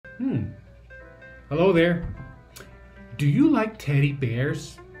Hello there. Do you like teddy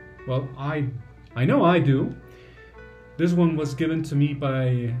bears? Well, I know I do. This one was given to me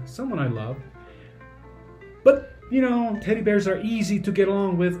by someone I love. But, you know, teddy bears are easy to get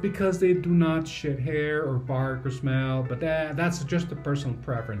along with because they do not shed hair or bark or smell, but that's just a personal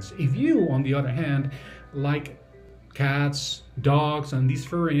preference. If you, on the other hand, like cats, dogs, and these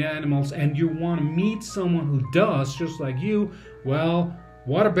furry animals, and you want to meet someone who does, just like you, well,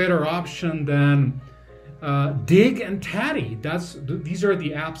 what a better option than Dig and Tabby. These are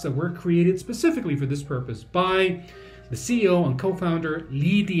the apps that were created specifically for this purpose by the CEO and co-founder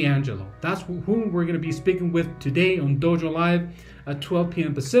Leigh D'Angelo. That's who we're going to be speaking with today on Dojo Live at 12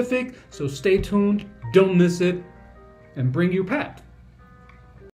 p.m. Pacific. So stay tuned, don't miss it, and bring your pet.